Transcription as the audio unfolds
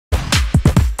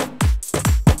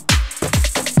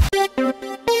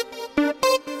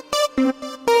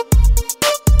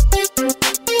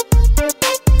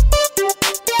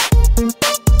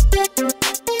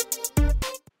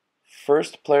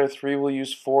player 3 will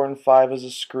use 4 and 5 as a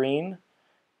screen,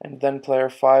 and then player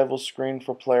 5 will screen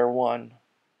for player 1.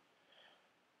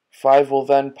 5 will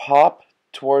then pop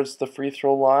towards the free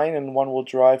throw line, and 1 will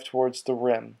drive towards the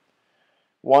rim.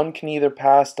 1 can either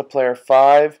pass to player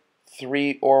 5,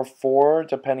 3, or 4,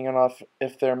 depending on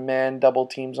if their man double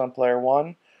teams on player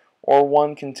 1, or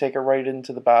 1 can take it right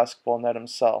into the basketball net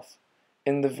himself.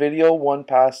 In the video, 1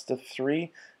 passed to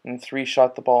 3, and 3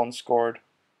 shot the ball and scored.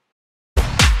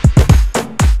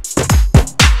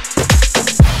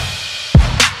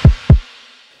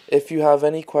 If you have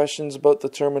any questions about the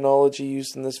terminology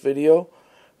used in this video,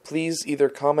 please either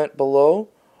comment below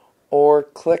or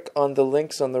click on the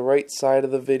links on the right side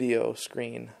of the video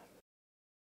screen.